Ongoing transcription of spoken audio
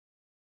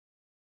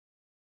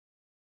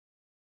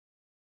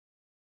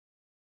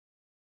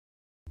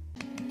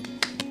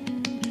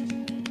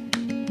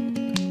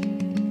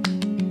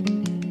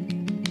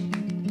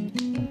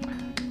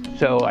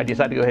So I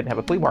decided to go ahead and have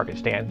a flea market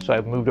stand. So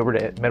I moved over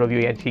to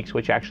Meadowview Antiques,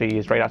 which actually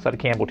is right outside of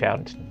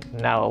Campbelltown. It's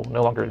now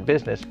no longer in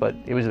business, but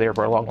it was there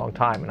for a long, long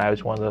time, and I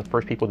was one of the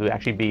first people to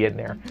actually be in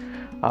there.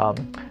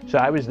 So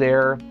I was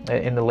there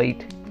in the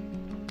late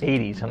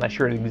 80s. I'm not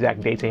sure the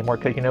exact dates anymore,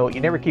 because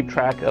you never keep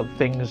track of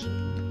things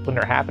when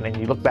they're happening.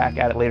 You look back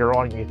at it later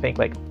on and you think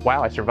like,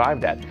 wow, I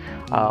survived that,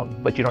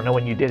 but you don't know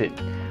when you did it.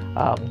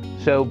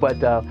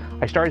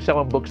 I started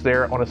selling books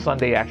there on a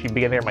Sunday, actually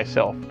being there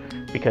myself,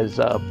 because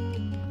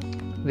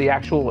the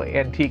actual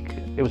antique,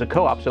 it was a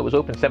co-op, so it was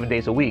open 7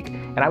 days a week,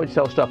 and I would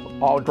sell stuff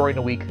all during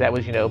the week that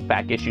was,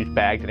 back issues,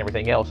 bagged, and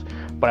everything else.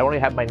 But I only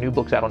have my new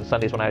books out on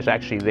Sundays when I was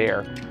actually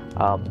there,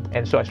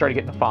 and so I started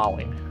getting a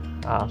following.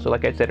 So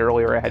like I said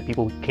earlier, I had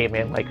people who came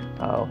in like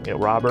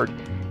Robert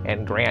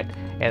and Grant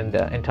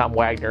and Tom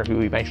Wagner,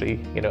 who eventually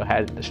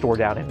had the store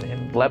down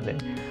in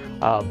Lebanon.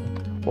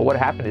 Well, what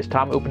happened is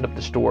Tom opened up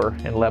the store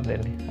in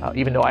Lebanon,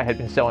 even though I had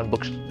been selling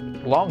books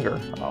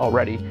longer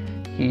already.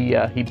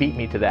 He beat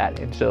me to that,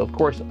 and so of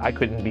course I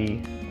couldn't be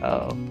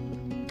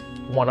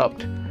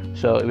one-upped.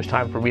 So it was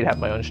time for me to have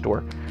my own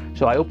store.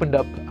 So I opened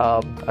up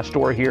a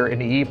store here in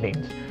the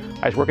evenings.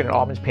 I was working at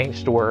Almonds Paint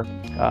Store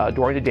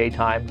during the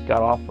daytime.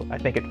 Got off I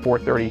think at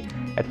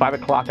 4:30. At 5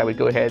 o'clock I would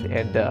go ahead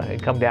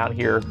and come down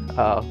here.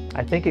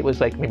 I think it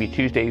was like maybe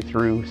Tuesday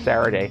through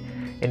Saturday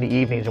in the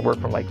evenings, and work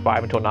from like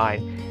 5 until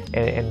 9.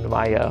 And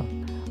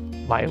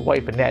my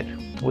wife Annette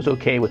was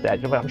okay with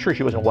that. I'm sure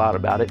she wasn't wild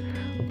about it,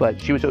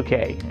 but she was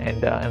okay.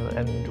 And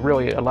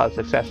really a lot of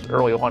success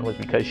early on was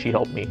because she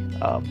helped me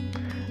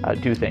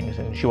do things,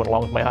 and she went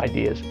along with my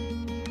ideas.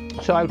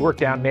 So I would work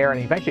down there, and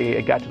eventually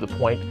it got to the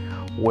point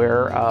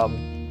where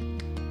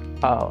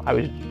I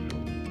was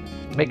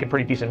making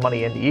pretty decent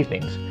money in the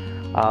evenings.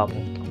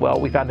 Well,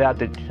 we found out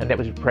that Annette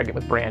was pregnant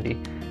with Brandy,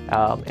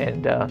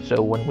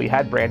 so when we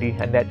had Brandy,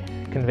 Annette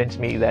convinced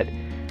me that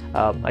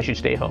I should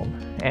stay home,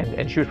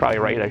 and she was probably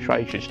right. I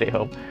probably should stay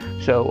home.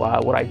 So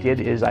what I did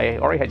is I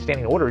already had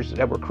standing orders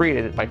that were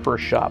created at my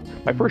first shop.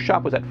 My first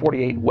shop was at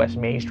 48 West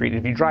Main Street.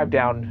 If you drive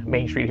down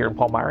Main Street here in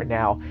Palmyra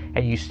now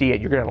and you see it,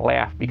 you're going to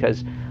laugh,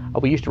 because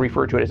we used to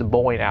refer to it as a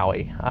bowling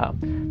alley.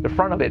 The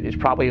front of it is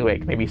probably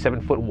like maybe 7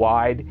 foot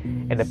wide,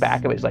 and the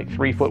back of it is like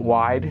 3 foot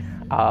wide,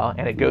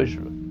 and it goes,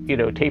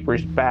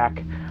 tapers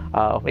back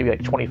maybe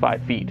like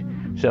 25 feet.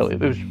 So it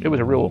was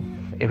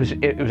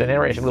an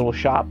interesting little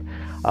shop.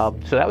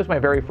 So that was my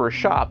very first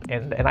shop,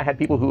 and I had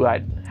people who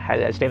had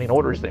standing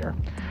orders there.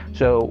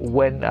 So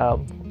when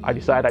I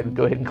decided I would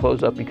go ahead and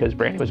close up because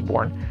Brandy was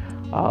born,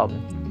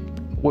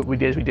 what we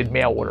did is we did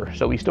mail order.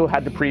 So we still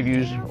had the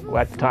previews.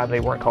 At the time they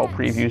weren't called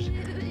previews.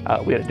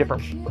 We had a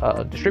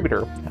different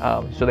distributor,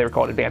 so they were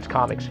called Advanced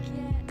Comics.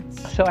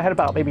 So I had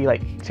about maybe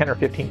like 10 or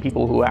 15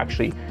 people who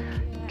actually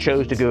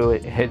chose to go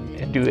ahead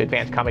and do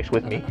Advanced Comics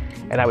with me,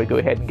 and I would go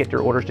ahead and get their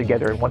orders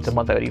together, and once a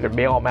month I would either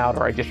mail them out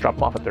or I'd just drop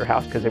them off at their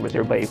house, because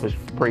everybody was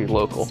pretty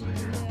local.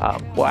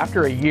 Well,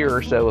 after a year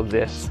or so of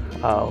this,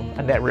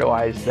 Annette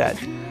realized that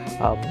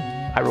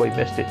I really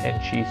missed it,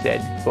 and she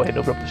said, go ahead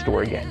and open up the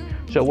store again.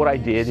 So what I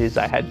did is,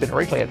 I had been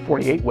originally at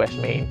 48 West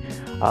Main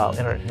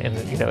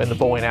in the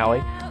bowling alley.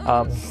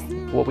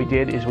 What we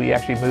did is we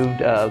actually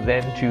moved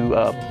then to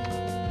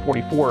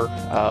 44.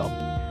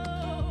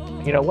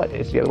 You know what?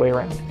 It's the other way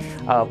around.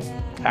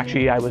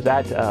 Actually, I was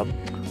at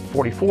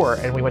 44,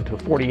 and we went to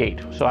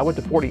 48. So I went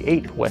to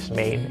 48 West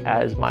Main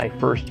as my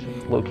first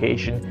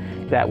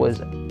location. That was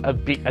a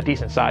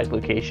decent sized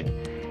location.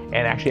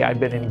 And actually, I've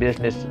been in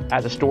business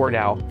as a store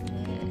now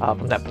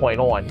from that point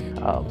on,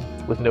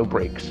 with no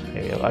breaks.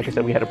 Like I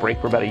said, we had a break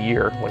for about a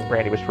year when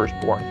Brandy was first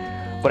born.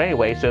 But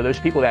anyway, so those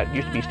people that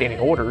used to be standing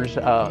orders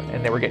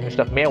and they were getting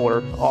stuff mail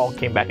order all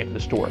came back into the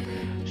store.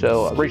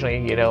 So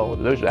originally,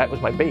 that was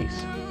my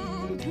base.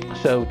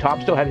 So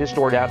Tom still had his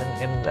store down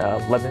in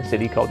Lebanon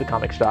City called the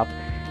Comic Stop,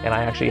 and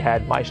I actually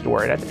had my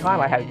store. And at the time,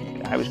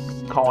 I was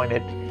calling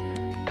it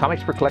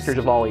Comics for Collectors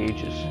of All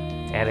Ages.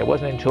 And it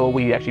wasn't until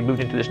we actually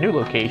moved into this new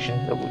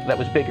location that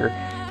was bigger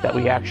that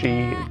we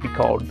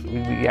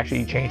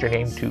actually changed our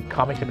name to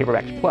Comics and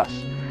Paperbacks Plus.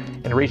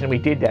 And the reason we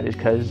did that is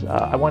because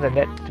I wanted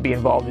Annette to be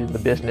involved in the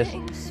business,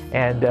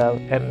 and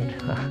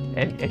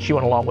she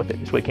went along with it.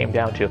 That's what it came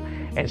down to.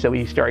 And so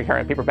we started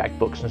carrying paperback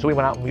books. And so we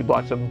went out and we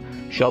bought some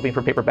shelving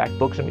for paperback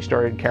books, and we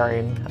started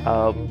carrying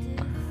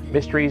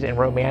mysteries and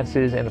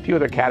romances and a few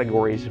other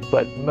categories,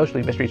 but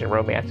mostly mysteries and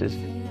romances.